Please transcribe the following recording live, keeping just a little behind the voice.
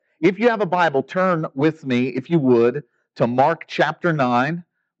If you have a Bible, turn with me, if you would, to Mark chapter 9.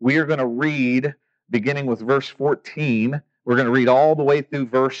 We are going to read, beginning with verse 14. We're going to read all the way through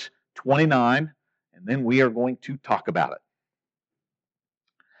verse 29, and then we are going to talk about it.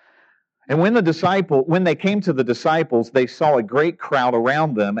 And when they came to the disciples, they saw a great crowd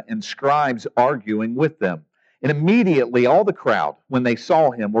around them and scribes arguing with them. And immediately all the crowd, when they saw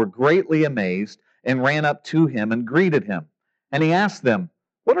him, were greatly amazed and ran up to him and greeted him. And he asked them,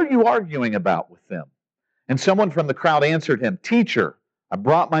 "What are you arguing about with them?" And someone from the crowd answered him, "Teacher, I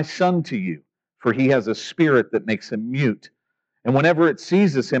brought my son to you, for he has a spirit that makes him mute. And whenever it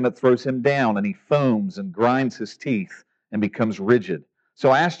seizes him, it throws him down, and he foams and grinds his teeth and becomes rigid. So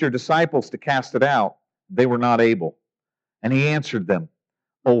I asked your disciples to cast it out. They were not able." And he answered them,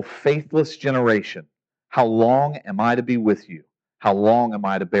 "O faithless generation, how long am I to be with you? How long am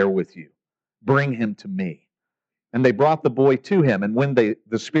I to bear with you? Bring him to me." And they brought the boy to him, and when the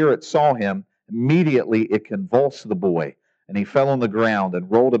spirit saw him, immediately it convulsed the boy, and he fell on the ground and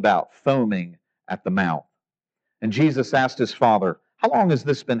rolled about, foaming at the mouth. And Jesus asked his father, "How long has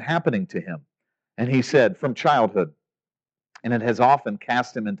this been happening to him?" And he said, "From childhood. And it has often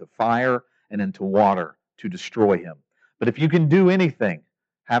cast him into fire and into water to destroy him. But if you can do anything,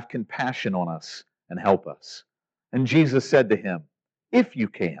 have compassion on us and help us." And Jesus said to him, "If you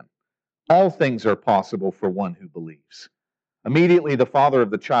can, all things are possible for one who believes." Immediately the father of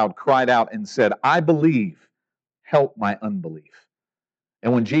the child cried out and said, "I believe, help my unbelief."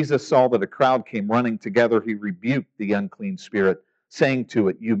 And when Jesus saw that a crowd came running together, he rebuked the unclean spirit, saying to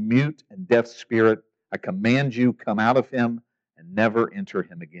it, "You mute and deaf spirit, I command you, come out of him and never enter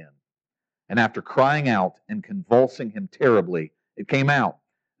him again." And after crying out and convulsing him terribly, it came out,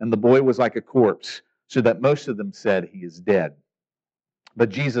 and the boy was like a corpse, so that most of them said, "He is dead." But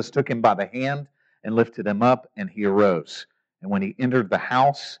Jesus took him by the hand and lifted him up, and he arose. And when he entered the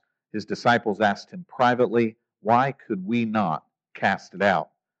house, his disciples asked him privately, "Why could we not cast it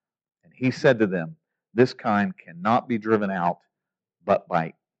out?" And he said to them, "This kind cannot be driven out but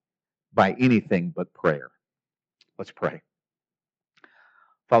by anything but prayer." Let's pray.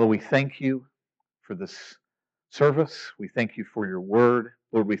 Father, we thank you for this service. We thank you for your word.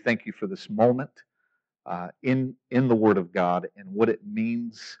 Lord, we thank you for this moment in the word of God and what it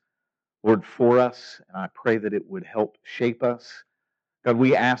means, Lord, for us. And I pray that it would help shape us. God,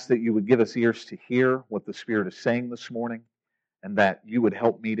 we ask that you would give us ears to hear what the Spirit is saying this morning, and that you would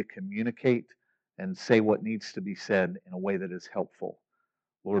help me to communicate and say what needs to be said in a way that is helpful.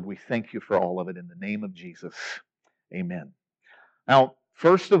 Lord, we thank you for all of it in the name of Jesus. Amen. Now,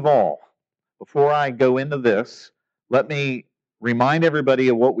 first of all, before I go into this, let me remind everybody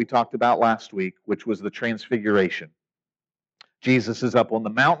of what we talked about last week, which was the transfiguration. Jesus is up on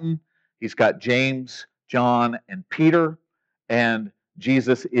the mountain. He's got James, John, and Peter, and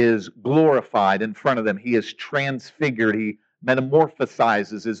Jesus is glorified in front of them. He is transfigured. He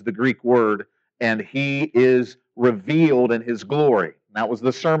metamorphosizes is the Greek word, and he is revealed in his glory. That was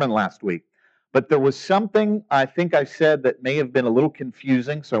the sermon last week. But there was something I think I said that may have been a little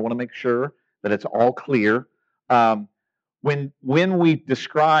confusing, so I want to make sure that it's all clear. When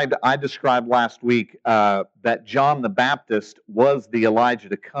I described last week that John the Baptist was the Elijah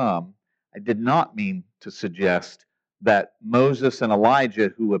to come, I did not mean to suggest that Moses and Elijah,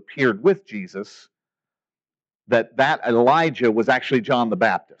 who appeared with Jesus, that Elijah was actually John the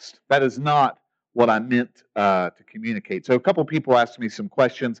Baptist. That is not what I meant to communicate. So a couple people asked me some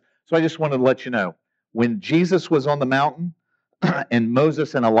questions, so I just wanted to let you know. When Jesus was on the mountain and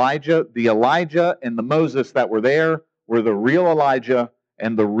Moses and Elijah, the Elijah and the Moses that were there were the real Elijah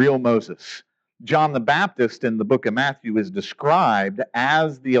and the real Moses. John the Baptist in the book of Matthew is described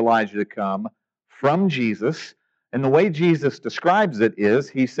as the Elijah to come from Jesus. And the way Jesus describes it is,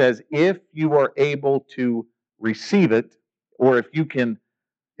 he says, if you are able to receive it, or if you can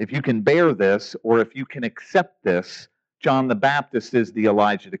bear this, or if you can accept this, John the Baptist is the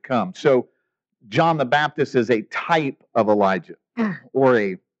Elijah to come. So John the Baptist is a type of Elijah,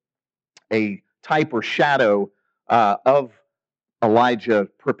 or a type or shadow of Elijah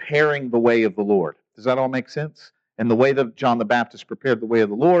preparing the way of the Lord. Does that all make sense? And the way that John the Baptist prepared the way of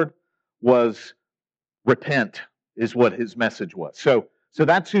the Lord was repent, is what his message was. So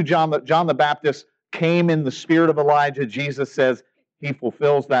that's who John the Baptist came in the spirit of Elijah. Jesus says he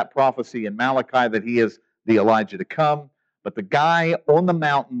fulfills that prophecy in Malachi that he is the Elijah to come. But the guy on the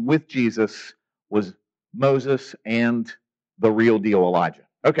mountain with Jesus was Moses and the real deal Elijah.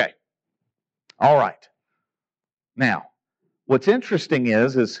 Okay. All right. Now, what's interesting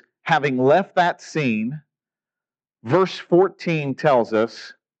is having left that scene, verse 14 tells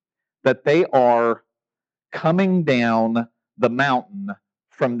us that they are coming down the mountain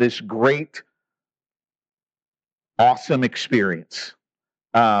from this great, awesome experience.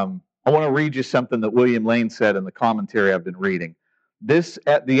 I want to read you something that William Lane said in the commentary I've been reading.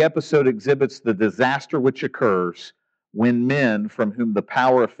 The episode exhibits the disaster which occurs when men from whom the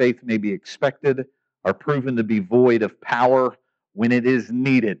power of faith may be expected are proven to be void of power when it is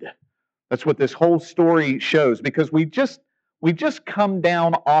needed. That's what this whole story shows, because we just come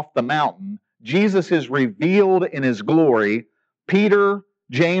down off the mountain. Jesus is revealed in his glory. Peter,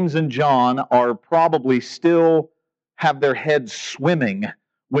 James, and John are probably still have their heads swimming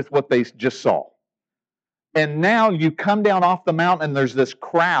with what they just saw. And now you come down off the mountain and there's this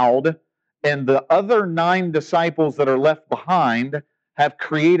crowd, and the other 9 disciples that are left behind have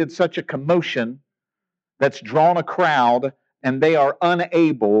created such a commotion that's drawn a crowd, and they are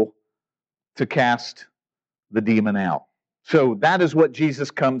unable to cast the demon out. So that is what Jesus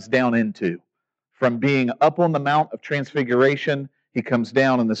comes down into. From being up on the Mount of Transfiguration, he comes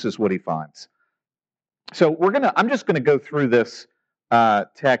down, and this is what he finds. So I'm just going to go through this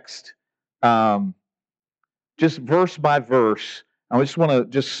text just verse by verse. I just want to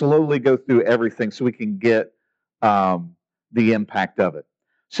just slowly go through everything so we can get the impact of it.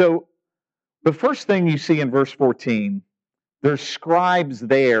 So the first thing you see in verse 14, there's scribes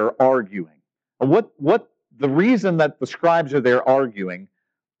there arguing. What the reason that the scribes are there arguing,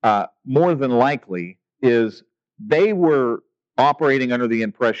 more than likely, is they were operating under the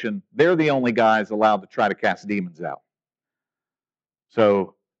impression they're the only guys allowed to try to cast demons out.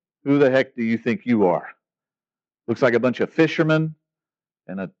 So who the heck do you think you are? Looks like a bunch of fishermen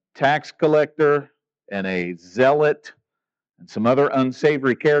and a tax collector and a zealot and some other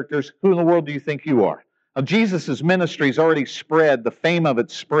unsavory characters. Who in the world do you think you are? Now, Jesus' ministry has already spread, the fame of it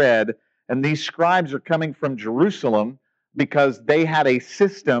spread, and these scribes are coming from Jerusalem because they had a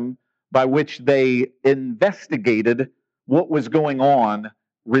system by which they investigated what was going on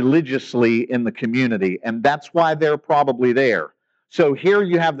religiously in the community, and that's why they're probably there. So here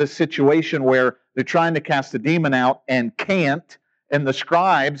you have this situation where they're trying to cast a demon out and can't, and the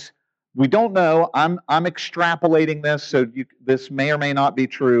scribes, we don't know. I'm extrapolating this, so this may or may not be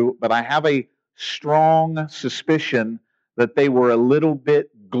true, but I have a strong suspicion that they were a little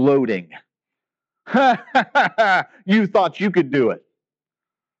bit gloating. You thought you could do it.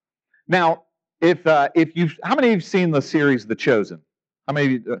 Now, if you, how many of you have seen the series The Chosen? How many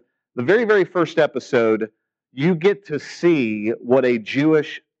of you, the very, very first episode, you get to see what a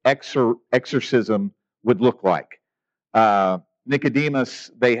Jewish exorcism would look like.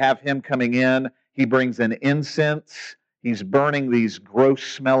 Nicodemus, they have him coming in. He brings an incense. He's burning these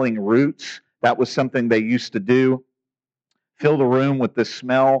gross-smelling roots. That was something they used to do. Fill the room with this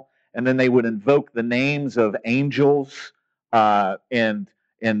smell, and then they would invoke the names of angels and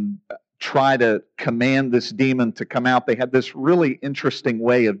try to command this demon to come out. They had this really interesting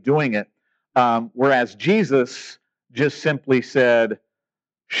way of doing it, whereas Jesus just simply said,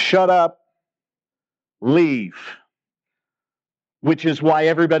 "Shut up, leave," which is why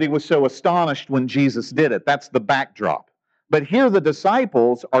everybody was so astonished when Jesus did it. That's the backdrop. But here the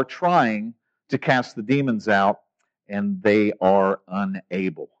disciples are trying to cast the demons out, and they are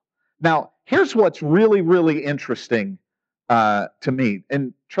unable. Now, here's what's really, really interesting to me.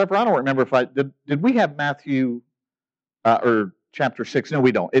 And Trevor, I don't remember if did we have Matthew or chapter 6? No,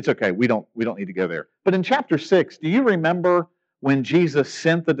 we don't. It's okay. We don't need to go there. But in chapter 6, do you remember when Jesus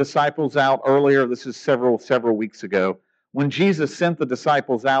sent the disciples out earlier? This is several weeks ago. When Jesus sent the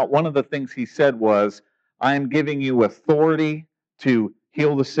disciples out, one of the things he said was, "I am giving you authority to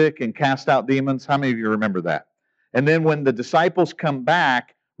heal the sick and cast out demons." How many of you remember that? And then when the disciples come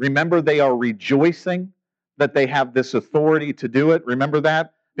back, remember they are rejoicing that they have this authority to do it. Remember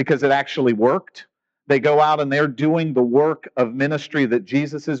that? Because it actually worked. They go out and they're doing the work of ministry that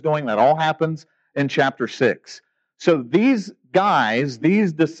Jesus is doing. That all happens in chapter 6. So these guys,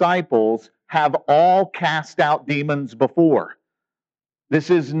 these disciples, have all cast out demons before. This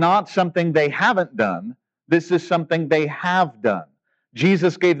is not something they haven't done. This is something they have done.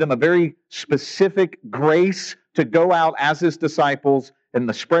 Jesus gave them a very specific grace to go out as his disciples in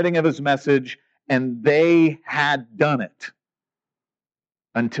the spreading of his message, and they had done it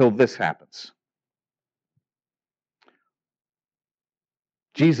until this happens.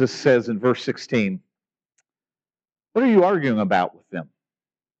 Jesus says in verse 16, "What are you arguing about with them?"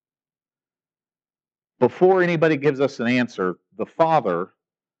 Before anybody gives us an answer, the Father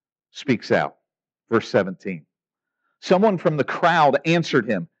speaks out. Verse 17. "Someone from the crowd answered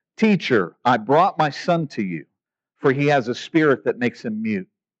him, 'Teacher, I brought my son to you, for he has a spirit that makes him mute.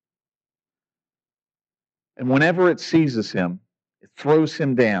 And whenever it seizes him, it throws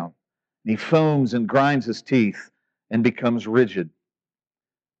him down, and he foams and grinds his teeth and becomes rigid.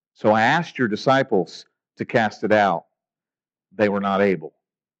 So I asked your disciples to cast it out. They were not able.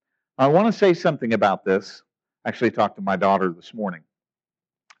 I want to say something about this. I actually talked to my daughter this morning.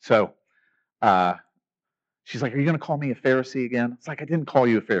 So she's like, are you going to call me a Pharisee again? It's like, I didn't call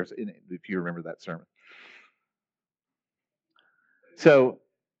you a Pharisee, if you remember that sermon. So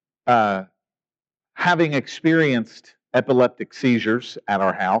having experienced epileptic seizures at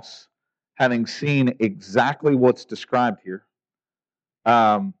our house, having seen exactly what's described here,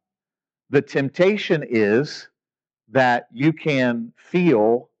 the temptation is that you can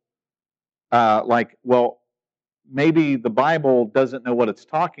feel like, well, maybe the Bible doesn't know what it's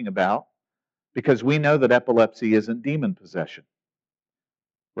talking about, because we know that epilepsy isn't demon possession,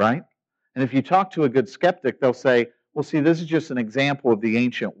 right? And if you talk to a good skeptic, they'll say, well, see, this is just an example of the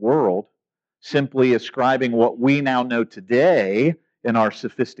ancient world simply ascribing what we now know today in our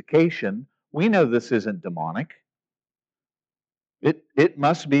sophistication. We know this isn't demonic. It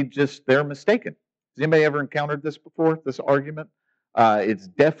must be just they're mistaken. Has anybody ever encountered this before, this argument? It's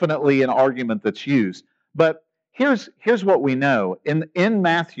definitely an argument that's used. But here's what we know. In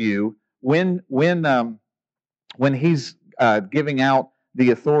Matthew, when he's giving out the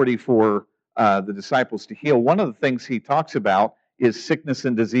authority for the disciples to heal, one of the things he talks about is sickness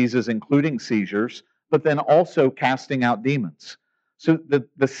and diseases, including seizures, but then also casting out demons. So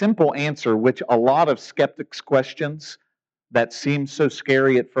the simple answer, which a lot of skeptics' questions that seem so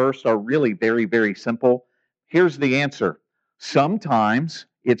scary at first are really very, very simple. Here's the answer. Sometimes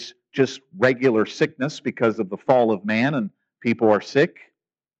it's just regular sickness because of the fall of man and people are sick.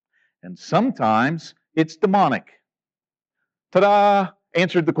 And sometimes it's demonic. Ta-da!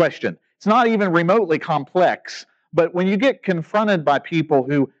 Answered the question. It's not even remotely complex, but when you get confronted by people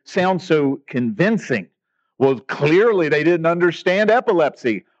who sound so convincing, well, clearly they didn't understand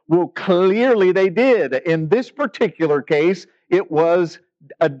epilepsy. Well, clearly they did. In this particular case, it was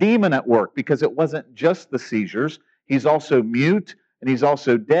a demon at work, because it wasn't just the seizures. He's also mute and he's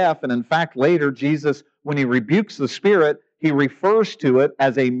also deaf. And in fact, later, Jesus, when he rebukes the spirit, he refers to it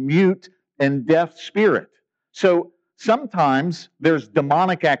as a mute and deaf spirit. So sometimes there's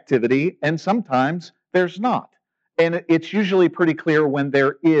demonic activity and sometimes there's not. And it's usually pretty clear when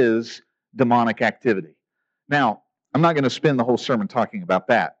there is demonic activity. Now, I'm not going to spend the whole sermon talking about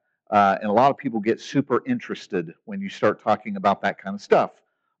that. And a lot of people get super interested when you start talking about that kind of stuff.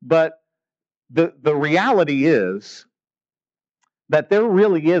 But the reality is that there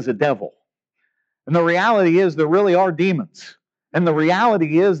really is a devil. And the reality is there really are demons. And the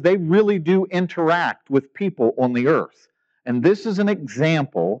reality is they really do interact with people on the earth. And this is an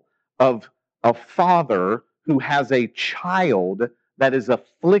example of a father who has a child that is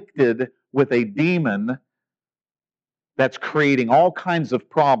afflicted with a demon that's creating all kinds of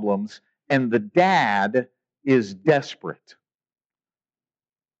problems, and the dad is desperate.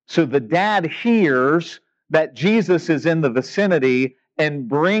 So the dad hears that Jesus is in the vicinity and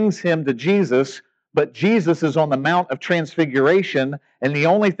brings him to Jesus, but Jesus is on the Mount of Transfiguration, and the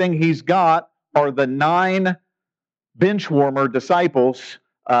only thing he's got are the 9 benchwarmer disciples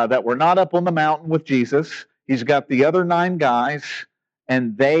that were not up on the mountain with Jesus. He's got the other 9 guys,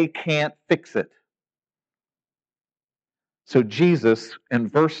 and they can't fix it. So Jesus, in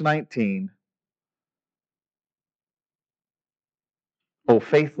verse 19, O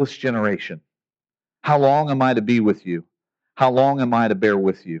faithless generation, how long am I to be with you? How long am I to bear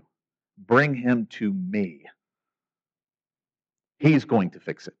with you? Bring him to me. He's going to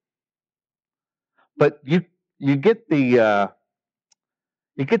fix it. But you get the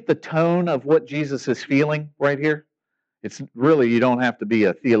tone of what Jesus is feeling right here. It's really, you don't have to be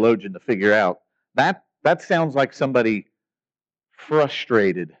a theologian to figure out. That sounds like somebody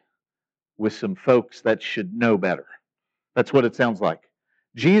frustrated with some folks that should know better. That's what it sounds like.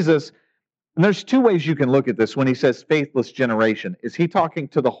 Jesus, and there's 2 ways you can look at this when he says faithless generation. Is he talking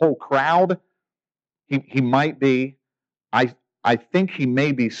to the whole crowd? He might be. I think he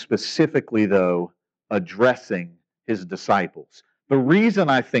may be specifically, though, addressing his disciples. The reason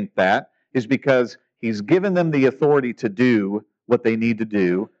I think that is because he's given them the authority to do what they need to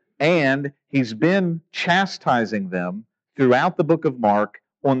do, and he's been chastising them throughout the book of Mark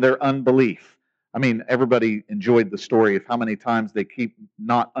on their unbelief. I mean, everybody enjoyed the story of how many times they keep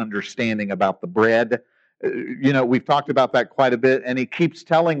not understanding about the bread. We've talked about that quite a bit, and he keeps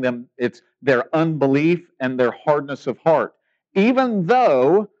telling them it's their unbelief and their hardness of heart. Even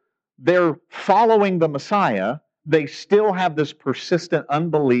though they're following the Messiah, they still have this persistent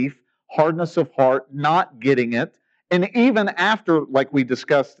unbelief, hardness of heart, not getting it. And even after, like we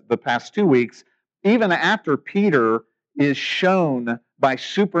discussed the past 2 weeks, even after Peter is shown by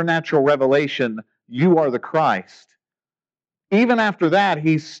supernatural revelation, you are the Christ, even after that,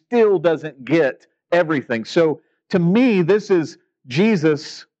 he still doesn't get everything. So to me, this is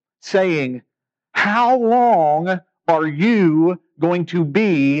Jesus saying, how long are you going to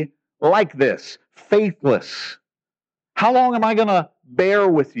be like this, faithless? How long am I going to bear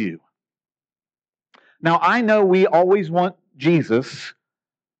with you? Now, I know we always want Jesus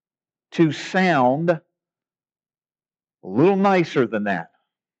to sound a little nicer than that,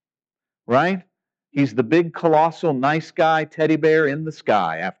 right? He's the big, colossal, nice guy, teddy bear in the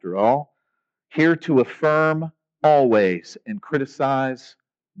sky, after all, here to affirm always and criticize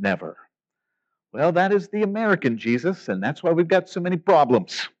never. Well, that is the American Jesus, and that's why we've got so many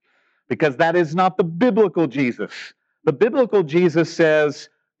problems, because that is not the biblical Jesus. The biblical Jesus says,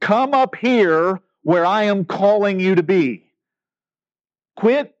 come up here where I am calling you to be.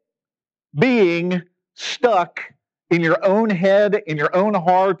 Quit being stuck in your own head, in your own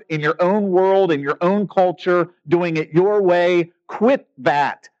heart, in your own world, in your own culture, doing it your way. Quit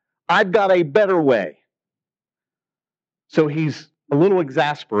that. I've got a better way. So he's a little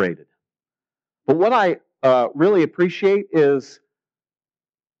exasperated. But what I really appreciate is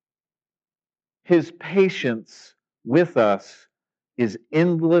his patience with us is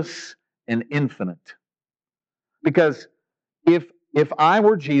endless and infinite. Because if I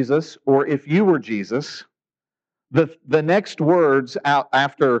were Jesus, or if you were Jesus, the next words out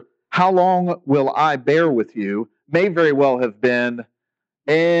after, how long will I bear with you, may very well have been,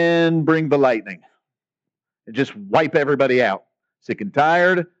 and bring the lightning. And just wipe everybody out. Sick and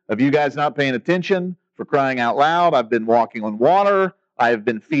tired of you guys not paying attention, for crying out loud. I've been walking on water. I've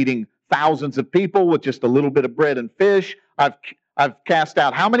been feeding thousands of people with just a little bit of bread and fish. I've cast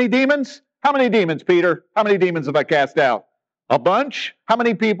out how many demons? How many demons, Peter? How many demons have I cast out? A bunch? How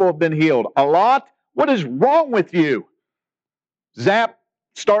many people have been healed? A lot? What is wrong with you? Zap,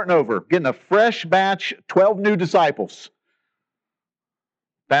 starting over, getting a fresh batch, 12 new disciples.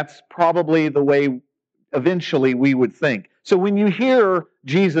 That's probably the way eventually we would think. So when you hear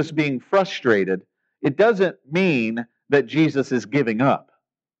Jesus being frustrated, it doesn't mean that Jesus is giving up.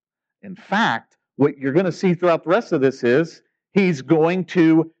 In fact, what you're going to see throughout the rest of this is he's going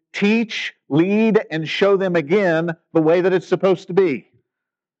to teach, lead, and show them again the way that it's supposed to be.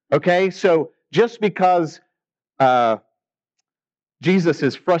 Okay, so just because Jesus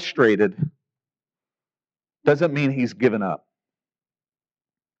is frustrated doesn't mean he's given up.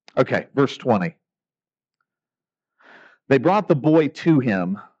 Okay, verse 20. They brought the boy to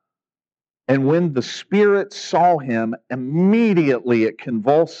him, and when the spirit saw him, immediately it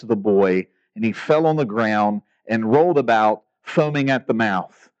convulsed the boy, and he fell on the ground and rolled about, foaming at the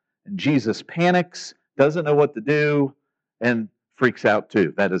mouth. And Jesus panics, doesn't know what to do, and freaks out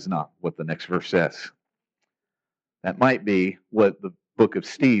too. That is not what the next verse says. That might be what the book of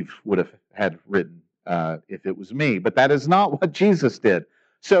Steve would have had written if it was me, but that is not what Jesus did.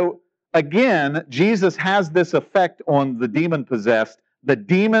 So again, Jesus has this effect on the demon-possessed. The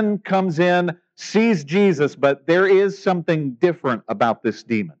demon comes in, sees Jesus, but there is something different about this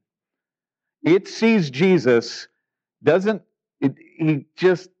demon. It sees Jesus, he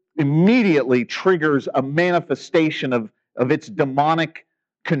just immediately triggers a manifestation of its demonic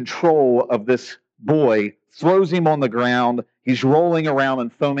control of this boy, throws him on the ground. He's rolling around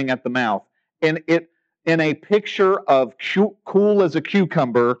and foaming at the mouth. And in a picture of cool as a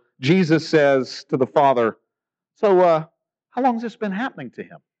cucumber, Jesus says to the Father, so how long has this been happening to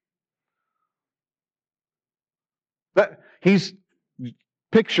him? He's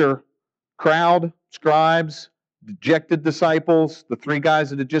picture crowd, scribes, dejected disciples, the three guys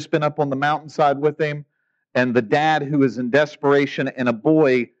that had just been up on the mountainside with him, and the dad who is in desperation, and a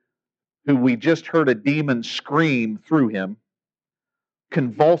boy who we just heard a demon scream through him,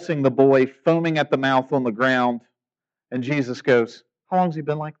 convulsing the boy, foaming at the mouth on the ground. And Jesus goes, how long has he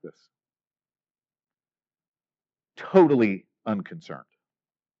been like this? Totally unconcerned.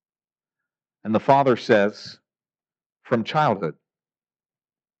 And the Father says, from childhood.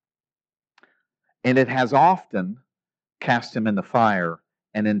 And it has often cast him into fire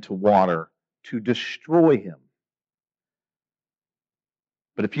and into water to destroy him.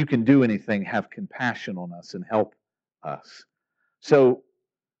 But if you can do anything, have compassion on us and help us. So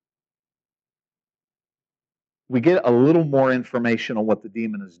we get a little more information on what the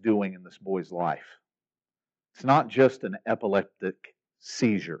demon is doing in this boy's life. It's not just an epileptic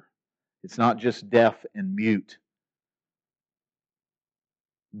seizure. It's not just deaf and mute.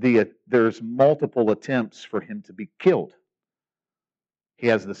 There's multiple attempts for him to be killed. He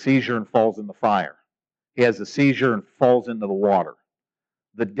has the seizure and falls in the fire. He has the seizure and falls into the water.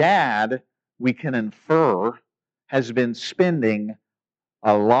 The dad, we can infer, has been spending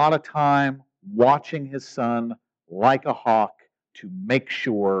a lot of time watching his son like a hawk, to make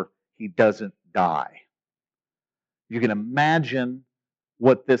sure he doesn't die. You can imagine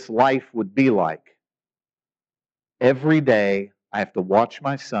what this life would be like. Every day, I have to watch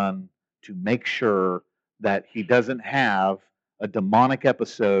my son to make sure that he doesn't have a demonic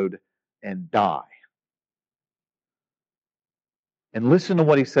episode and die. And listen to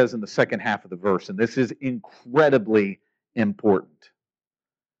what he says in the second half of the verse, and this is incredibly important.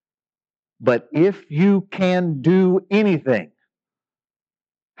 But if you can do anything,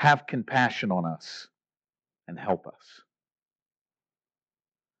 have compassion on us and help us.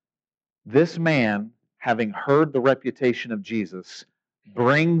 This man, having heard the reputation of Jesus,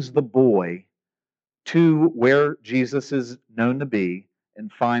 brings the boy to where Jesus is known to be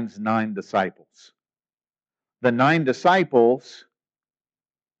and finds 9 disciples. The 9 disciples,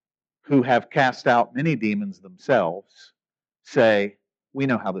 who have cast out many demons themselves, say, "We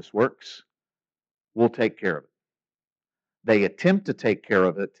know how this works. We'll take care of it." They attempt to take care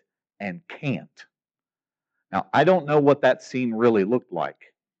of it and can't. Now, I don't know what that scene really looked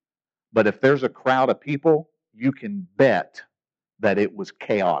like, but if there's a crowd of people, you can bet that it was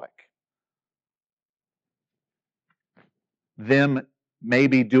chaotic. Them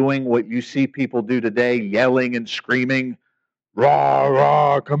maybe doing what you see people do today, yelling and screaming, "Rah,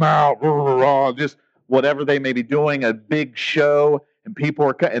 rah, come out, rah, rah, rah," just whatever they may be doing, a big show, and people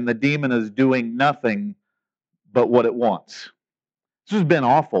are, and the demon is doing nothing but what it wants. This has been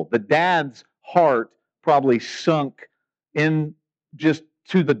awful. The dad's heart probably sunk in just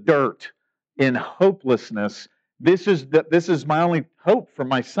to the dirt in hopelessness. This is my only hope for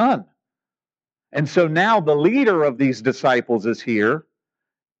my son. And so now the leader of these disciples is here,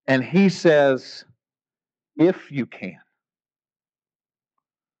 and he says, "If you can."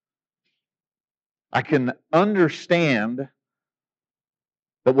 I can understand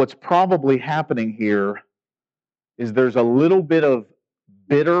that what's probably happening here is there's a little bit of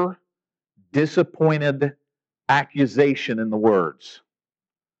bitter, disappointed accusation in the words.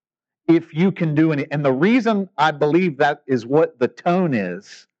 If you can do any, and the reason I believe that is what the tone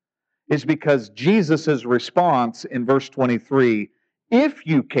is because Jesus' response in verse 23, if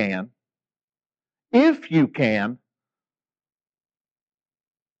you can,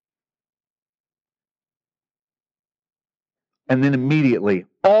 and then immediately,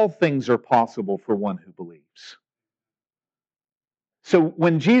 all things are possible for one who believes. So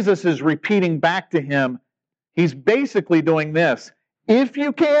when Jesus is repeating back to him, he's basically doing this. If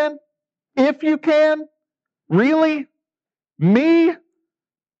you can, really? Me?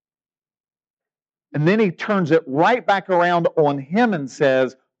 And then he turns it right back around on him and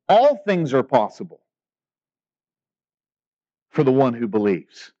says, all things are possible for the one who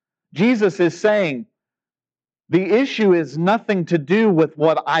believes. Jesus is saying, the issue is nothing to do with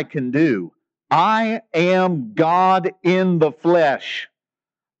what I can do. I am God in the flesh.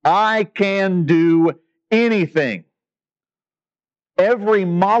 I can do anything. Every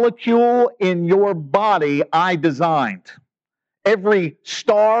molecule in your body I designed. Every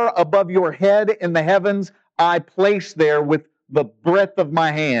star above your head in the heavens I placed there with the breadth of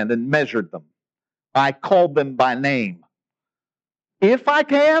my hand and measured them. I called them by name. If I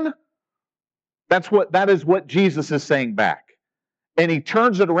can, that is what Jesus is saying back. And he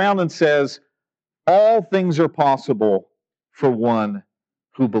turns it around and says, all things are possible for one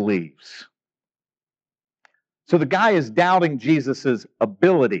who believes. So the guy is doubting Jesus'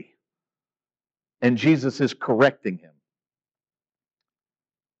 ability, and Jesus is correcting him.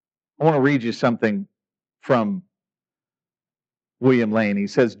 I want to read you something from William Lane. He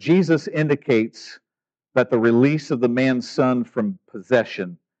says, Jesus indicates that the release of the man's son from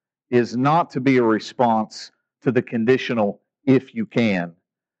possession is not to be a response to the conditional if you can,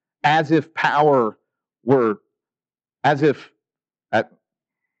 as if power were, as if, let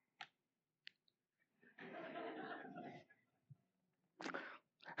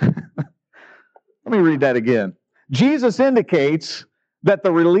me read that again. Jesus indicates that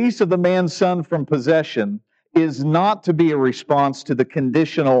the release of the man's son from possession is not to be a response to the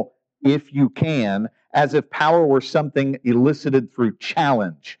conditional if you can, as if power were something elicited through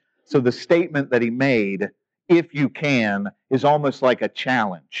challenge. So the statement that he made, if you can, is almost like a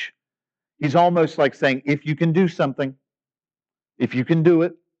challenge. He's almost like saying, if you can do something, if you can do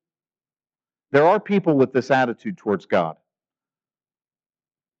it. There are people with this attitude towards God.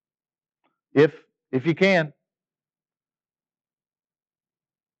 If you can.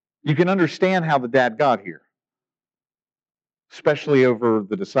 You can understand how the dad got here, especially over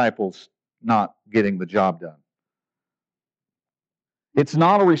the disciples not getting the job done. It's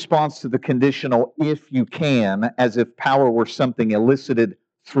not a response to the conditional if you can, as if power were something elicited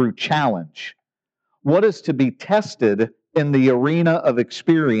through challenge. What is to be tested in the arena of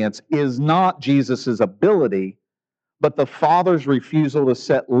experience is not Jesus' ability, but the Father's refusal to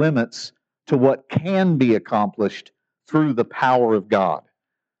set limits to what can be accomplished through the power of God.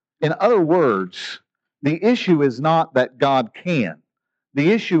 In other words, the issue is not that God can.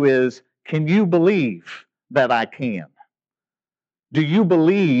 The issue is, can you believe that I can? Do you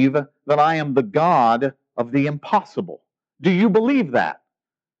believe that I am the God of the impossible? Do you believe that?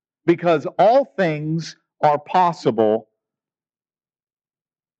 Because all things are possible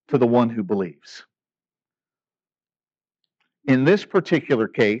to the one who believes. In this particular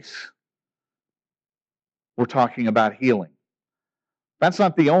case, we're talking about healing. That's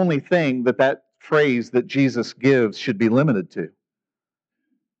not the only thing that phrase that Jesus gives should be limited to.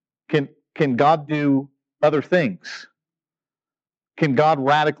 Can God do other things? Can God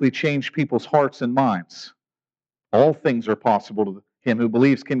radically change people's hearts and minds? All things are possible to him who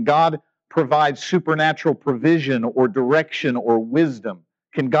believes. Can God provide supernatural provision or direction or wisdom?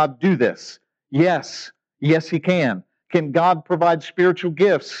 Can God do this? Yes. Yes, he can. Can God provide spiritual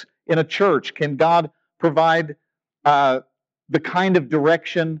gifts in a church? Can God provide the kind of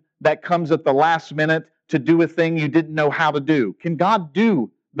direction that comes at the last minute to do a thing you didn't know how to do? Can God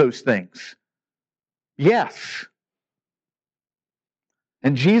do those things? Yes.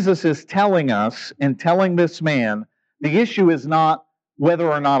 And Jesus is telling us and telling this man, the issue is not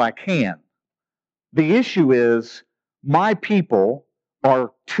whether or not I can. The issue is my people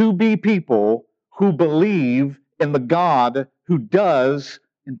are to be people who believe in the God who does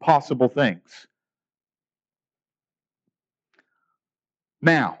impossible things.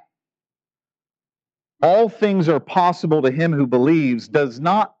 Now, all things are possible to him who believes does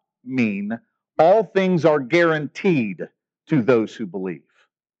not mean all things are guaranteed to those who believe.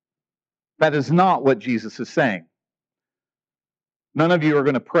 That is not what Jesus is saying. None of you are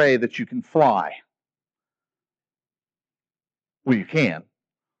going to pray that you can fly. Well, you can.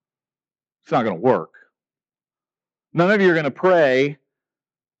 It's not going to work. None of you are going to pray,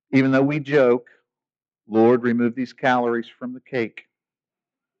 even though we joke, Lord, remove these calories from the cake.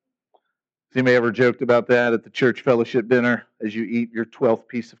 Has anybody ever joked about that at the church fellowship dinner as you eat your 12th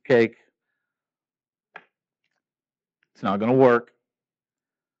piece of cake? It's not going to work.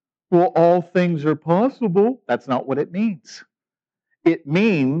 Well, all things are possible. That's not what it means. It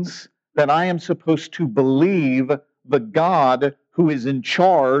means that I am supposed to believe the God who is in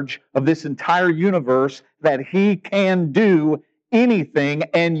charge of this entire universe, that he can do anything.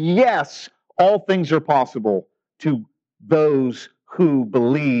 And yes, all things are possible to those who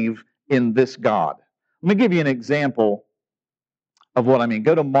believe in this God. Let me give you an example of what I mean.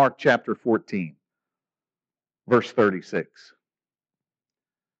 Go to Mark chapter 14, verse 36.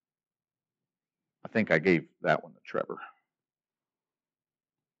 I think I gave that one to Trevor.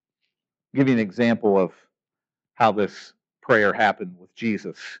 I'll give you an example of how this prayer happened with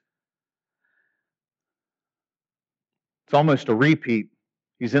Jesus. It's almost a repeat.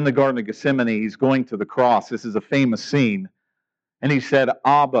 He's in the Garden of Gethsemane. He's going to the cross. This is a famous scene. And he said,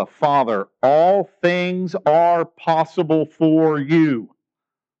 Abba, Father, all things are possible for you.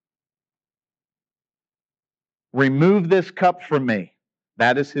 Remove this cup from me.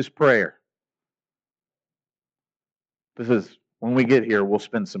 That is his prayer. This is, when we get here, we'll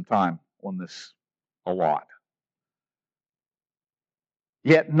spend some time on this a lot.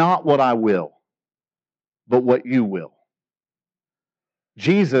 Yet not what I will, but what you will.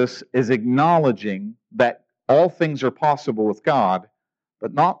 Jesus is acknowledging that all things are possible with God,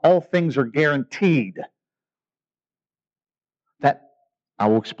 but not all things are guaranteed. I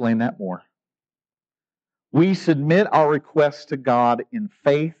will explain that more. We submit our requests to God in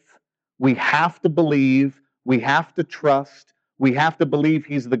faith. We have to believe. We have to trust. We have to believe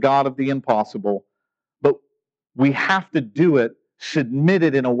he's the God of the impossible. But we have to do it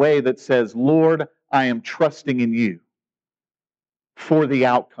submitted in a way that says, Lord, I am trusting in you for the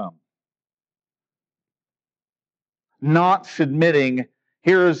outcome. Not submitting,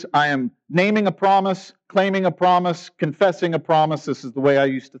 I am naming a promise, claiming a promise, confessing a promise. This is the way I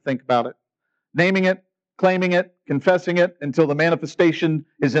used to think about it. Naming it, claiming it, confessing it until the manifestation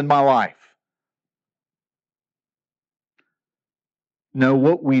is in my life. No,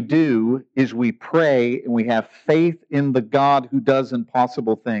 what we do is we pray and we have faith in the God who does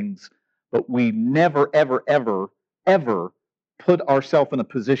impossible things, but we never, ever, ever, ever put ourselves in a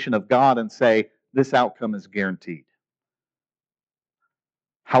position of God and say, this outcome is guaranteed.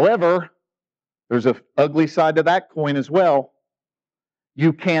 However, there's an ugly side to that coin as well.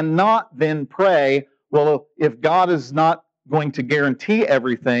 You cannot then pray, well, if God is not going to guarantee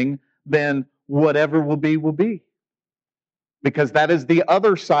everything, then whatever will be, will be. Because that is the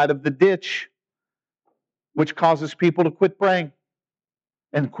other side of the ditch. which causes people to quit praying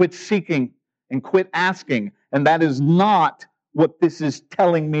and quit seeking and quit asking. And that is not what this is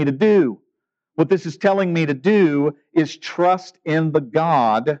telling me to do. What this is telling me to do is trust in the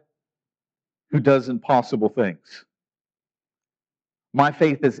God who does impossible things. My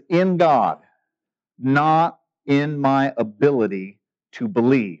faith is in God, not in my ability to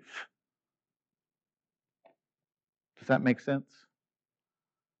believe. Does that make sense?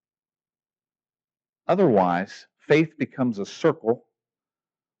 Otherwise, faith becomes a circle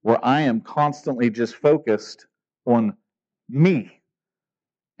where I am constantly just focused on me.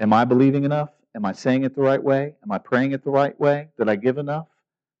 Am I believing enough? Am I saying it the right way? Am I praying it the right way? Did I give enough?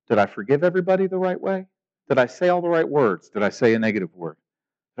 Did I forgive everybody the right way? Did I say all the right words? Did I say a negative word?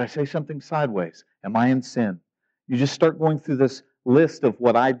 Did I say something sideways? Am I in sin? You just start going through this list of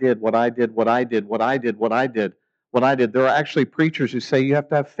what I did, what I did, what I did, what I did, what I did, what I did. There are actually preachers who say you have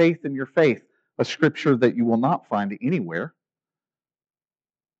to have faith in your faith, a scripture that you will not find anywhere.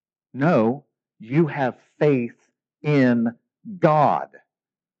 No, you have faith in God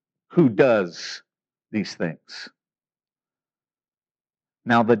who does these things.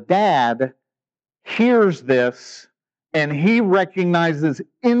 Now, the dad hears this and he recognizes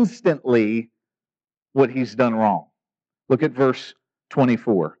instantly what he's done wrong. Look at verse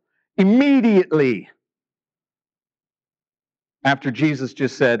 24. Immediately after Jesus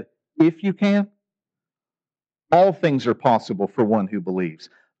just said, if you can, all things are possible for one who believes.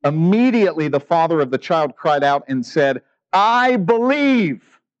 Immediately the father of the child cried out and said, I believe.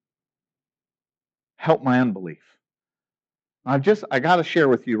 Help my unbelief. I got to share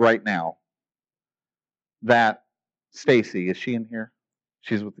with you right now that Stacy, is she in here?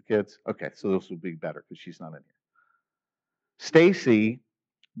 She's with the kids? Okay, so this will be better because she's not in here. Stacy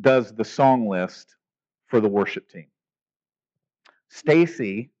does the song list for the worship team.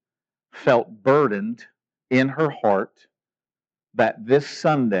 Stacy felt burdened in her heart that this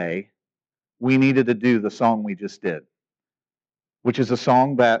Sunday we needed to do the song we just did, which is a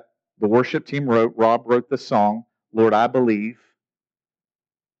song that the worship team wrote. Rob wrote the song, Lord, I believe,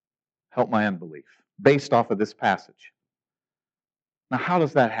 help my unbelief, based off of this passage. Now, how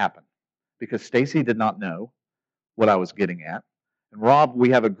does that happen? Because Stacy did not know what I was getting at. And Rob, we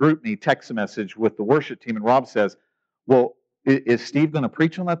have a group me text message with the worship team, and Rob says, well, is Steve going to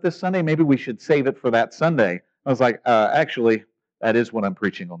preach on that this Sunday? Maybe we should save it for that Sunday. I was like, actually, that is what I'm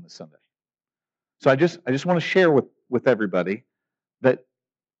preaching on this Sunday. So I just want to share with everybody that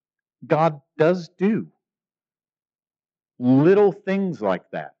God does do little things like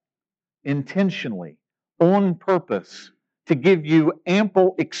that intentionally, on purpose, to give you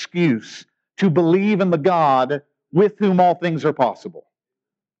ample excuse to believe in the God with whom all things are possible.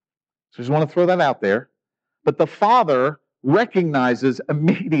 So I just want to throw that out there. But the Father recognizes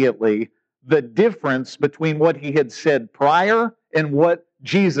immediately the difference between what he had said prior and what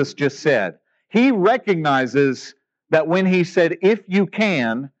Jesus just said. He recognizes that when he said, if you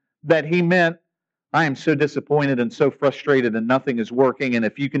can, that he meant, I am so disappointed and so frustrated and nothing is working, and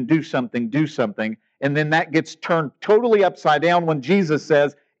if you can do something, do something. And then that gets turned totally upside down when Jesus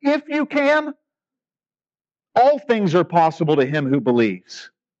says, if you can, all things are possible to him who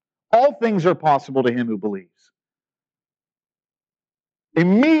believes. All things are possible to him who believes.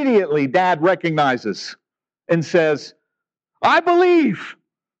 Immediately, Dad recognizes and says, I believe.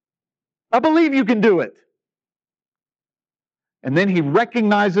 I believe you can do it. And then he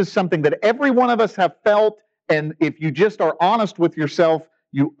recognizes something that every one of us have felt, and if you just are honest with yourself,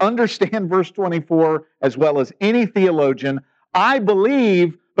 you understand verse 24 as well as any theologian. I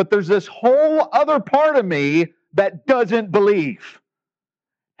believe, but there's this whole other part of me that doesn't believe.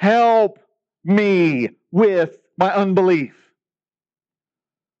 Help me with my unbelief.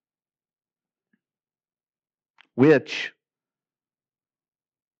 Which,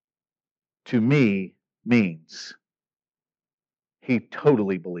 to me, means he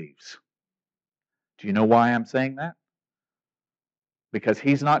totally believes. Do you know why I'm saying that? Because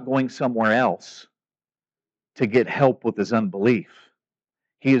he's not going somewhere else to get help with his unbelief.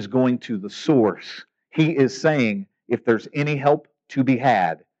 He is going to the source. He is saying, if there's any help to be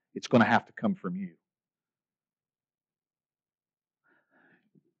had, it's going to have to come from you.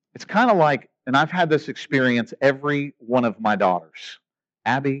 It's kind of like, and I've had this experience every one of my daughters,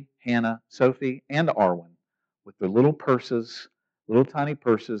 Abby, Hannah, Sophie, and Arwen, with their little purses, little tiny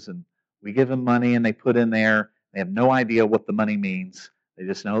purses, and we give them money and they put in there. They have no idea what the money means. They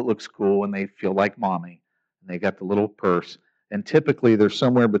just know it looks cool and they feel like mommy. And they got the little purse. And typically they're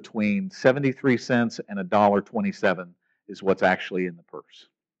somewhere between 73 cents and $1.27 is what's actually in the purse.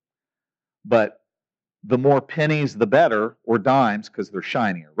 But the more pennies, the better, or dimes, because they're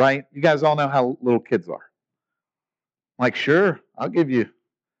shinier, right? You guys all know how little kids are. like, sure, I'll give you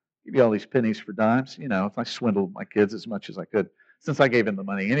all these pennies for dimes. If I swindled my kids as much as I could, since I gave them the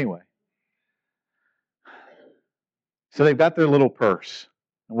money anyway. So they've got their little purse.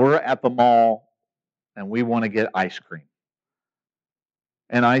 And we're at the mall, and we want to get ice cream.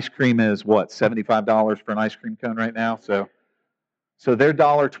 And ice cream is what, $75 for an ice cream cone right now? So their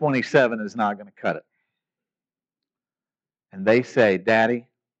 $1.27 is not going to cut it. And they say, Daddy,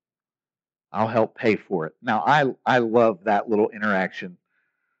 I'll help pay for it. Now, I love that little interaction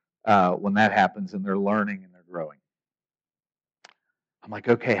when that happens and they're learning and they're growing. I'm like,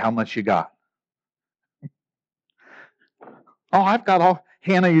 okay, how much you got? Oh, I've got all.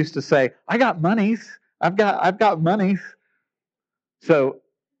 Hannah used to say, I got monies. I've got monies. So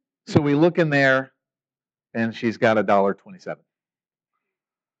we look in there, and she's got $1.27.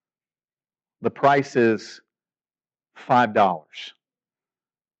 The price is $5. I'm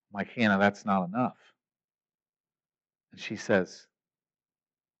like, Hannah, that's not enough. And she says,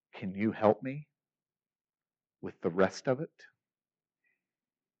 can you help me with the rest of it?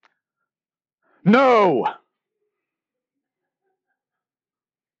 No!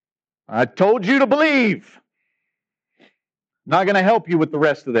 I told you to believe. I'm not going to help you with the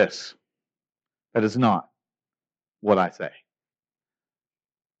rest of this. That is not what I say.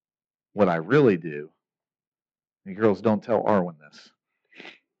 What I really do, you girls don't tell Arwen this.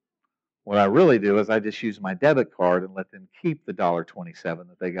 What I really do is I just use my debit card and let them keep the $1.27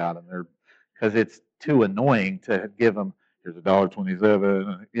 that they got in there, because it's too annoying to give them, here's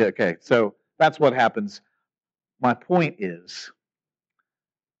 $1.27. Yeah, okay. So that's what happens. My point is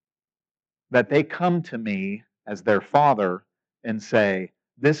that they come to me as their father and say,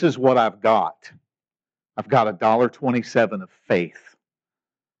 this is what I've got. I've got $1.27 of faith.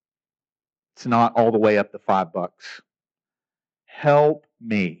 It's not all the way up to $5. Help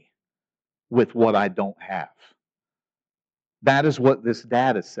me with what I don't have. That is what this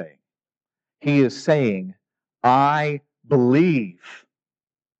dad is saying. He is saying, I believe,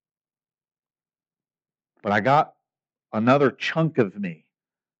 but I got another chunk of me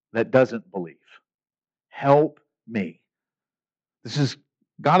that doesn't believe. Help me. This has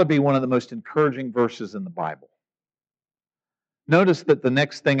got to be one of the most encouraging verses in the Bible. Notice that the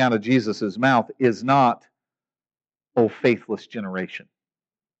next thing out of Jesus' mouth is not, oh, faithless generation.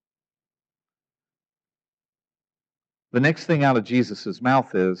 The next thing out of Jesus'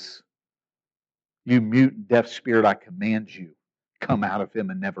 mouth is, you mute and deaf spirit, I command you, come out of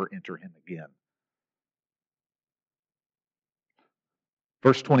him and never enter him again.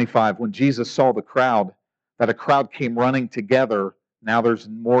 Verse 25, when Jesus saw the crowd, that a crowd came running together, now there's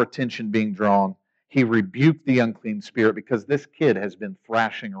more attention being drawn, he rebuked the unclean spirit, because this kid has been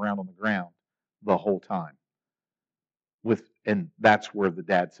thrashing around on the ground the whole time. And that's where the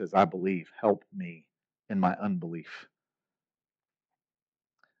dad says, I believe, help me in my unbelief.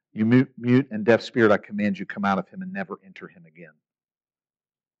 You mute and deaf spirit, I command you, come out of him and never enter him again.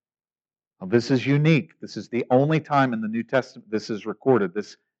 Now, this is unique. This is the only time in the New Testament this is recorded.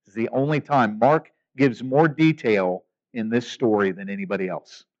 This is the only time. Mark gives more detail in this story than anybody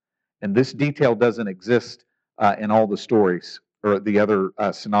else. And this detail doesn't exist in all the stories or the other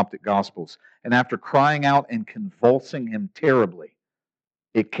synoptic gospels. And after crying out and convulsing him terribly,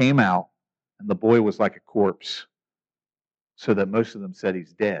 it came out, and the boy was like a corpse, so that most of them said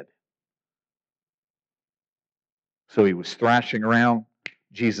he's dead. So he was thrashing around.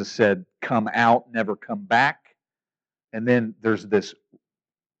 Jesus said, come out, never come back. And then there's this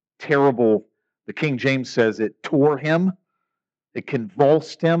terrible, the King James says it tore him, it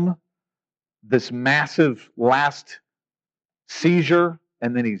convulsed him, this massive last seizure,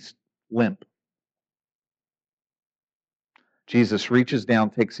 and then he's limp. Jesus reaches down,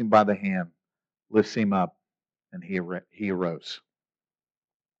 takes him by the hand, lifts him up, and he arose.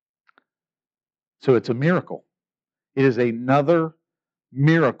 So it's a miracle. It is another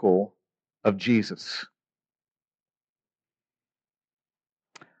miracle of Jesus.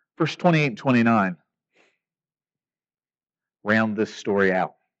 Verse 28 and 29 round this story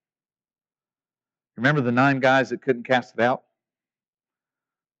out. Remember the 9 guys that couldn't cast it out?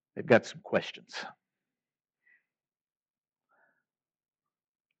 They've got some questions.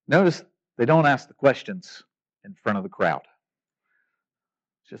 Notice they don't ask the questions in front of the crowd.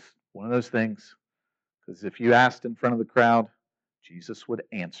 It's just one of those things, because if you asked in front of the crowd, Jesus would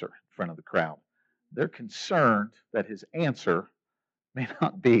answer in front of the crowd. They're concerned that his answer may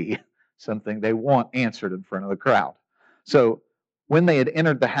not be something they want answered in front of the crowd. So when they had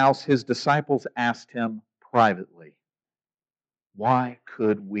entered the house, his disciples asked him privately, why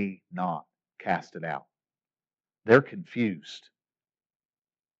could we not cast it out? They're confused.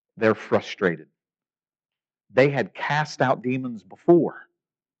 They're frustrated. They had cast out demons before.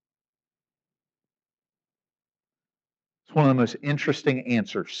 It's one of the most interesting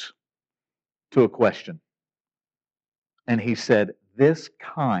answers to a question. And he said, this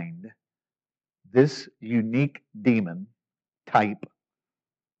unique demon type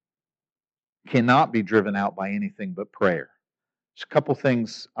cannot be driven out by anything but prayer. There's a couple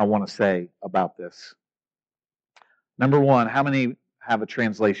things I want to say about this. Number one, how many have a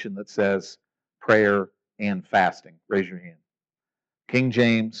translation that says prayer and fasting? Raise your hand. King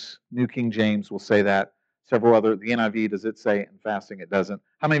James, New King James will say that. Several other, the NIV, does it say and fasting? It doesn't.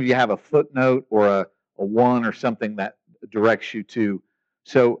 How many of you have a footnote or a one or something that directs you to?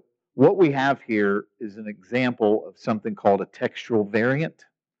 So what we have here is an example of something called a textual variant.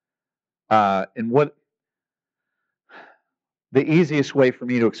 And what the easiest way for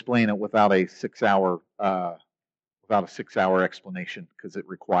me to explain it without a 6-hour explanation, because it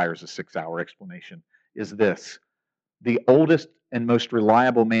requires a 6-hour explanation, is this. The oldest and most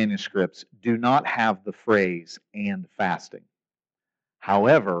reliable manuscripts do not have the phrase "and fasting."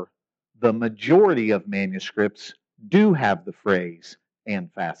 However, the majority of manuscripts do have the phrase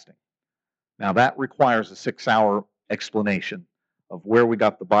 "and fasting." Now, that requires a 6-hour explanation of where we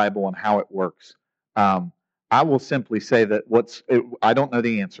got the Bible and how it works. I will simply say that I don't know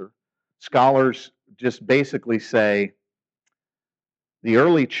the answer. Scholars just basically say the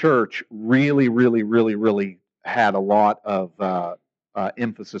early church really, really, really, really had a lot of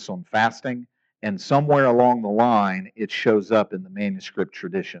emphasis on fasting, and somewhere along the line it shows up in the manuscript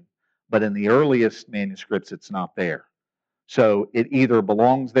tradition. But in the earliest manuscripts, it's not there. So it either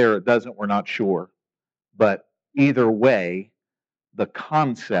belongs there or it doesn't, we're not sure. But either way, the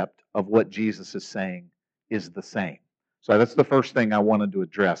concept of what Jesus is saying is the same. So that's the first thing I wanted to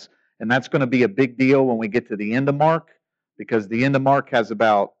address. And that's going to be a big deal when we get to the end of Mark, because the end of Mark has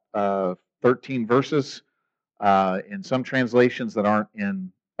about 13 verses in some translations that aren't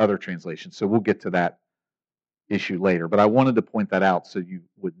in other translations. So we'll get to that issue later. But I wanted to point that out so you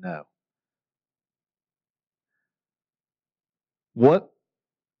would know. What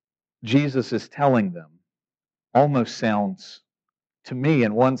Jesus is telling them almost sounds, to me,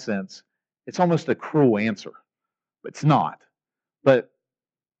 in one sense, it's almost a cruel answer. It's not. But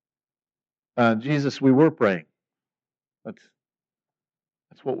Jesus, we were praying.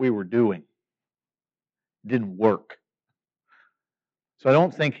 That's what we were doing. It didn't work. So I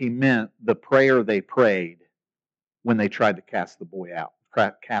don't think he meant the prayer they prayed when they tried to cast the boy out,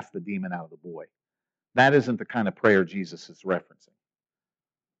 cast the demon out of the boy. That isn't the kind of prayer Jesus is referencing.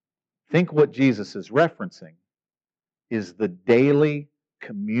 I think what Jesus is referencing is the daily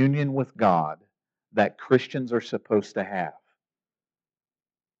communion with God that Christians are supposed to have.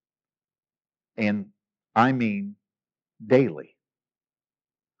 And I mean daily.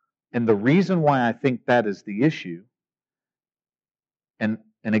 And the reason why I think that is the issue, and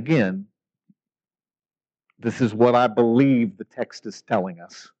again, this is what I believe the text is telling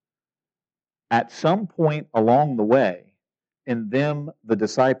us. At some point along the way, in them, the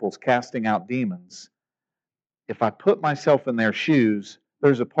disciples casting out demons, if I put myself in their shoes,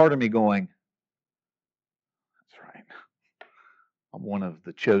 there's a part of me going, that's right. I'm one of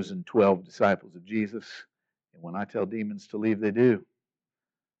the chosen 12 disciples of Jesus, and when I tell demons to leave, they do.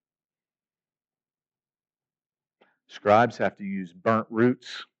 Scribes have to use burnt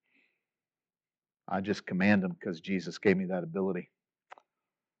roots. I just command them because Jesus gave me that ability.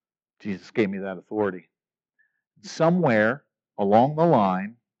 Jesus gave me that authority. Somewhere along the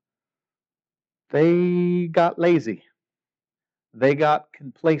line, they got lazy. They got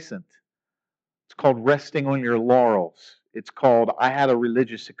complacent. It's called resting on your laurels. It's called, I had a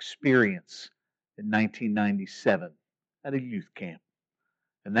religious experience in 1997 at a youth camp.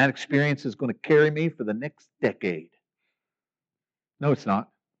 And that experience is going to carry me for the next decade. No, it's not.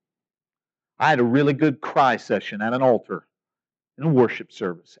 I had a really good cry session at an altar in a worship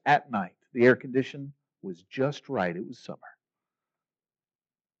service at night. The air condition was just right. It was summer.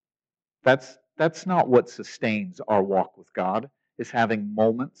 That's not what sustains our walk with God, is having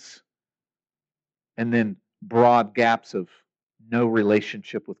moments and then broad gaps of no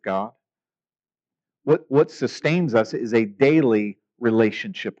relationship with God. What sustains us is a daily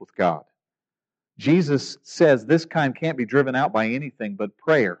relationship with God. Jesus says this kind can't be driven out by anything but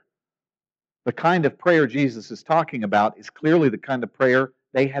prayer. The kind of prayer Jesus is talking about is clearly the kind of prayer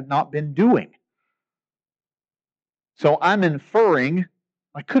they had not been doing. So I'm inferring,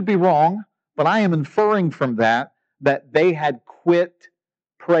 I could be wrong, but I am inferring from that they had quit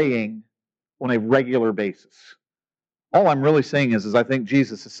praying on a regular basis. All I'm really saying is I think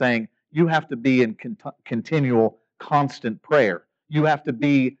Jesus is saying you have to be in continual, constant prayer. You have to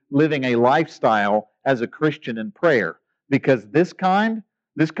be living a lifestyle as a Christian in prayer, because this kind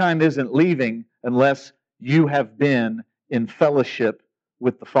isn't leaving unless you have been in fellowship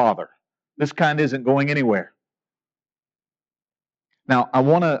with the Father. This kind isn't going anywhere. Now, I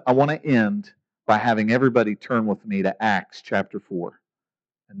want to end by having everybody turn with me to Acts chapter 4,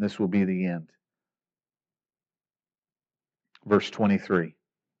 and this will be the end. Verse 23.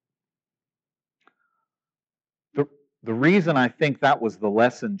 The reason I think that was the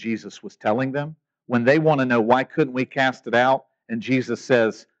lesson Jesus was telling them, when they want to know, why couldn't we cast it out? And Jesus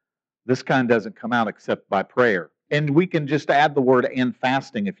says, this kind doesn't come out except by prayer. And we can just add the word and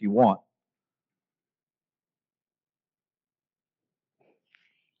fasting if you want.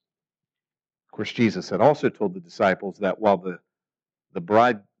 Of course, Jesus had also told the disciples that while the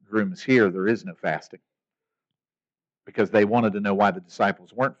bridegroom is here, there is no fasting, because they wanted to know why the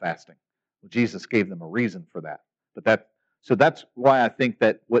disciples weren't fasting. Well, Jesus gave them a reason for that. So that's why I think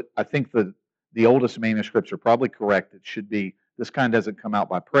that the oldest manuscripts are probably correct. It should be, this kind doesn't come out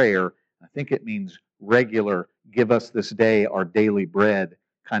by prayer. I think it means regular, give us this day our daily bread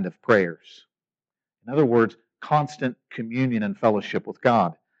kind of prayers. In other words, constant communion and fellowship with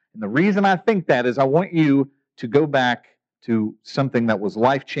God. And the reason I think that is I want you to go back to something that was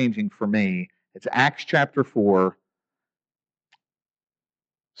life-changing for me. It's Acts chapter 4,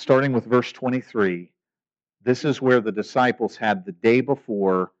 starting with verse 23. This is where the disciples had the day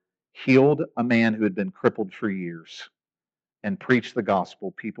before healed a man who had been crippled for years and preached the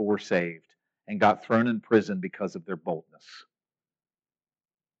gospel. People were saved and got thrown in prison because of their boldness.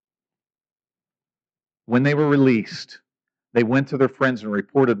 When they were released, they went to their friends and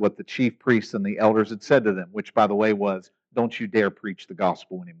reported what the chief priests and the elders had said to them, which, by the way, was, don't you dare preach the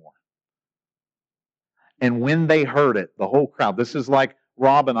gospel anymore. And when they heard it, the whole crowd, this is like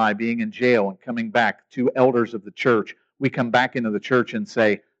Rob and I being in jail and coming back, two elders of the church. We come back into the church and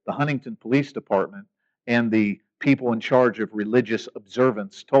say, the Huntington Police Department and the people in charge of religious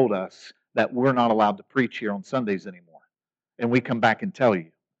observance told us that we're not allowed to preach here on Sundays anymore. And we come back and tell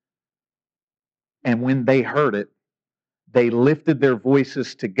you. And when they heard it, they lifted their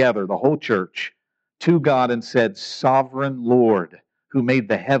voices together, the whole church, to God and said, Sovereign Lord, who made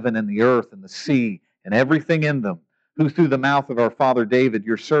the heaven and the earth and the sea and everything in them, who through the mouth of our father David,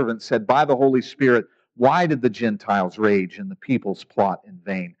 your servant, said by the Holy Spirit, why did the Gentiles rage and the peoples plot in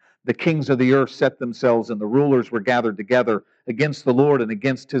vain? The kings of the earth set themselves, and the rulers were gathered together against the Lord and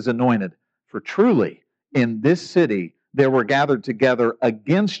against his anointed. For truly, in this city there were gathered together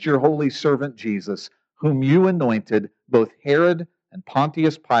against your holy servant Jesus, whom you anointed, both Herod and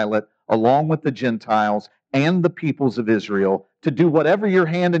Pontius Pilate, along with the Gentiles and the peoples of Israel, to do whatever your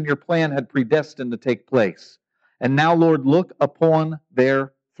hand and your plan had predestined to take place. And now, Lord, look upon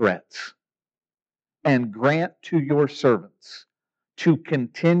their threats and grant to your servants to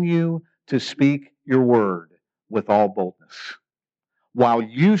continue to speak your word with all boldness, while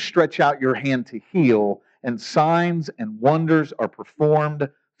you stretch out your hand to heal, and signs and wonders are performed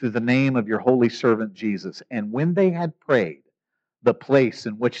through the name of your holy servant Jesus. And when they had prayed, the place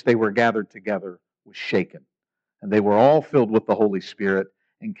in which they were gathered together was shaken, and they were all filled with the Holy Spirit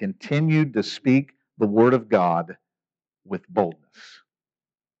and continued to speak the word of God with boldness.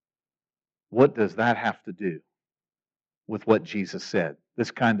 What does that have to do with what Jesus said? This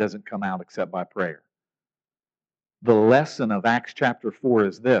kind doesn't come out except by prayer. The lesson of Acts chapter 4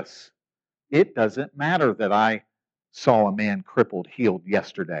 is this. It doesn't matter that I saw a man crippled healed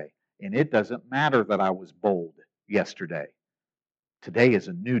yesterday, and it doesn't matter that I was bold yesterday. Today is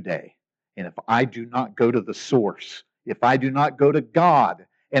a new day, and if I do not go to the source, if I do not go to God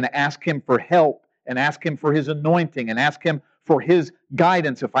and ask him for help, and ask him for his anointing, and ask him for his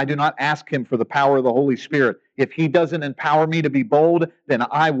guidance, if I do not ask him for the power of the Holy Spirit, if he doesn't empower me to be bold, then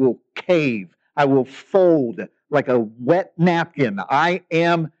I will cave. I will fold like a wet napkin. I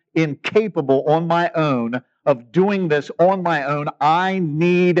am incapable on my own of doing this on my own. I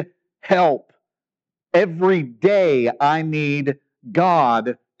need help. Every day I need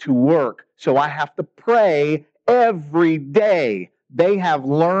God to work. So I have to pray every day. They have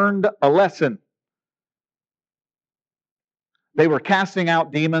learned a lesson. They were casting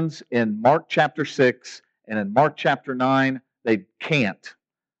out demons in Mark chapter 6, and in Mark chapter 9, they can't.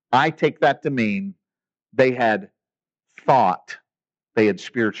 I take that to mean they had thought they had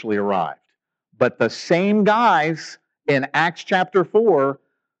spiritually arrived. But the same guys in Acts chapter 4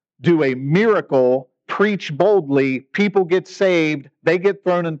 do a miracle, preach boldly, people get saved, they get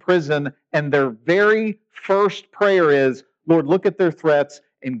thrown in prison, and their very first prayer is, Lord, look at their threats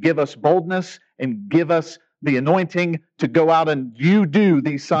and give us boldness and give us the anointing to go out and you do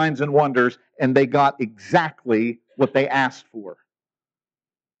these signs and wonders. And they got exactly what they asked for.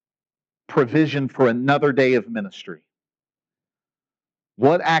 provision for another day of ministry.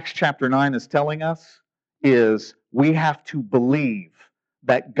 What Acts chapter 9 is telling us is we have to believe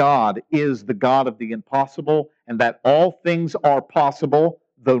that God is the God of the impossible and that all things are possible,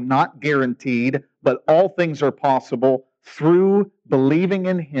 though not guaranteed, but all things are possible through believing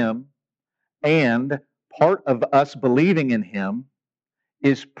in Him. And part of us believing in Him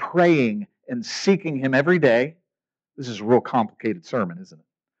is praying and seeking Him every day. This is a real complicated sermon, isn't it?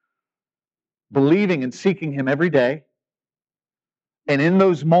 Believing and seeking Him every day. And in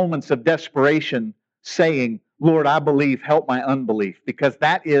those moments of desperation, saying, Lord, I believe, help my unbelief. Because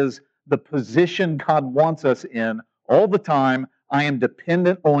that is the position God wants us in all the time. I am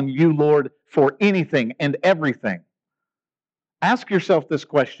dependent on you, Lord, for anything and everything. Ask yourself this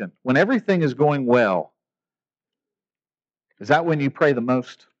question. When everything is going well, is that when you pray the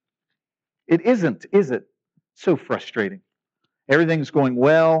most? It isn't, is it? So frustrating. Everything's going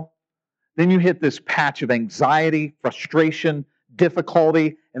well. Then you hit this patch of anxiety, frustration,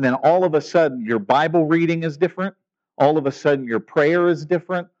 difficulty, and then all of a sudden your Bible reading is different. All of a sudden your prayer is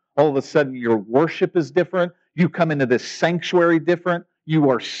different. All of a sudden your worship is different. You come into this sanctuary different. You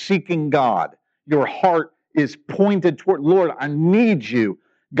are seeking God. Your heart is pointed toward, Lord, I need you.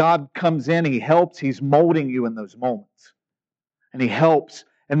 God comes in, He helps, He's molding you in those moments. And He helps.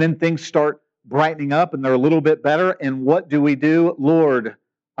 And then things start brightening up and they're a little bit better. And what do? Lord,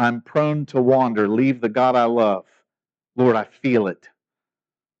 I'm prone to wander. Leave the God I love. Lord, I feel it.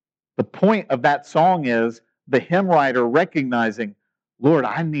 The point of that song is the hymn writer recognizing, Lord,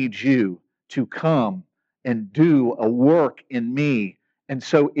 I need you to come and do a work in me. And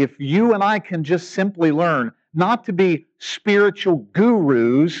so if you and I can just simply learn not to be spiritual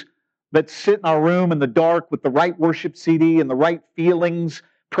gurus that sit in our room in the dark with the right worship CD and the right feelings,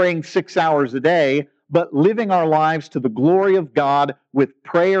 praying 6 hours a day, but living our lives to the glory of God with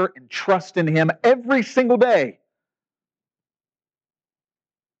prayer and trust in Him every single day.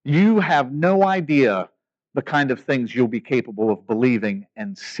 You have no idea the kind of things you'll be capable of believing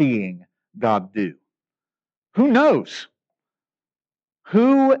and seeing God do. Who knows?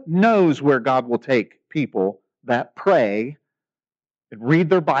 Who knows where God will take people that pray and read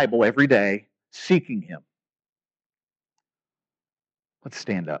their Bible every day, seeking Him? Let's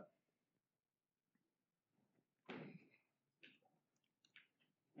stand up.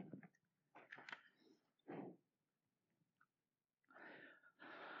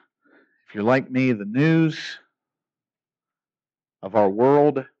 If you're like me, the news of our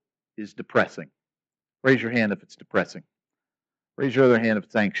world is depressing. Raise your hand if it's depressing. Raise your other hand if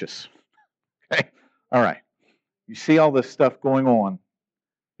it's anxious. Okay? All right. You see all this stuff going on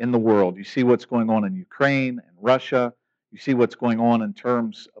in the world. You see what's going on in Ukraine and Russia. You see what's going on in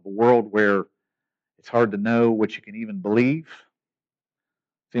terms of a world where it's hard to know what you can even believe.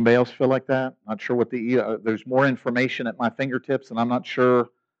 Does anybody else feel like that? Not sure what there's more information at my fingertips, and I'm not sure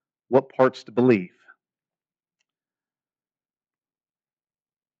what parts to believe.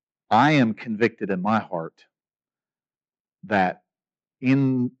 I am convicted in my heart that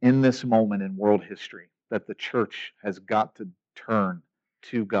in this moment in world history, that the church has got to turn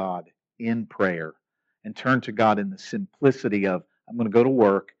to God in prayer and turn to God in the simplicity of, I'm going to go to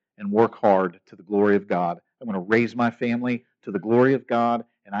work and work hard to the glory of God. I'm going to raise my family to the glory of God,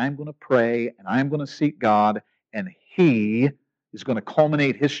 and I'm going to pray, and I'm going to seek God, and He is going to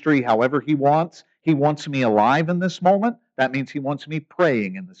culminate history however He wants. He wants me alive in this moment. That means He wants me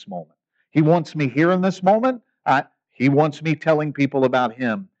praying in this moment. He wants me here in this moment. He wants me telling people about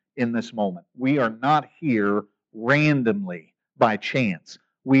Him in this moment. We are not here randomly by chance.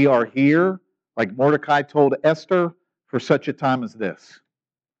 We are here, like Mordecai told Esther, for such a time as this.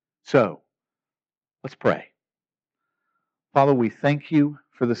 So, let's pray. Father, we thank you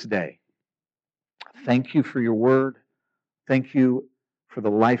for this day. Thank you for your word. Thank you for the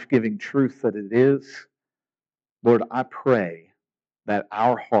life-giving truth that it is. Lord, I pray that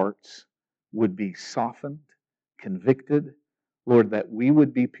our hearts would be softened, convicted. Lord, that we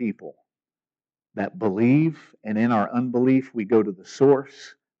would be people that believe, and in our unbelief, we go to the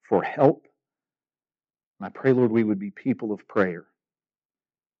source for help. And I pray, Lord, we would be people of prayer.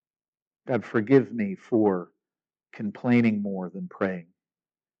 God, forgive me for complaining more than praying.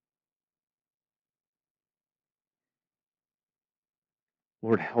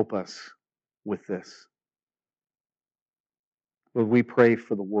 Lord, help us with this. Lord, we pray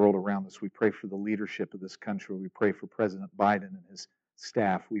for the world around us. We pray for the leadership of this country. We pray for President Biden and his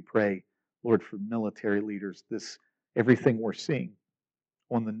staff. We pray, Lord, for military leaders. Everything we're seeing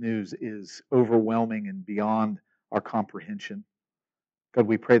on the news is overwhelming and beyond our comprehension. God,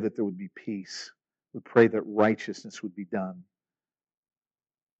 we pray that there would be peace. We pray that righteousness would be done.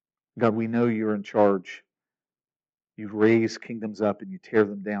 God, we know you're in charge. You raise kingdoms up and you tear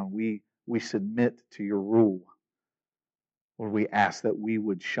them down. We submit to your rule. Lord, we ask that we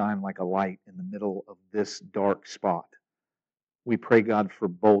would shine like a light in the middle of this dark spot. We pray, God, for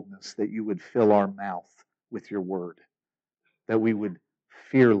boldness, that you would fill our mouth with your word, that we would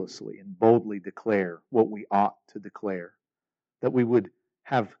fearlessly and boldly declare what we ought to declare, that we would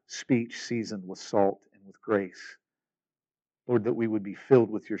have speech seasoned with salt and with grace. Lord, that we would be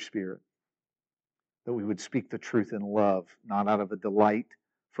filled with your Spirit, that we would speak the truth in love, not out of a delight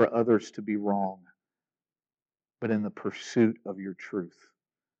for others to be wrong, but in the pursuit of your truth.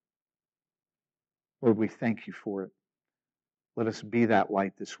 Lord, we thank you for it. Let us be that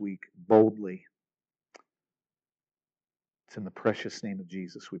light this week, boldly. It's in the precious name of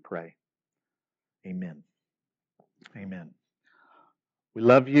Jesus we pray. Amen. Amen. We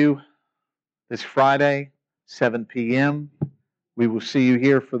love you. This Friday, 7 p.m., we will see you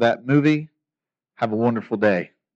here for that movie. Have a wonderful day.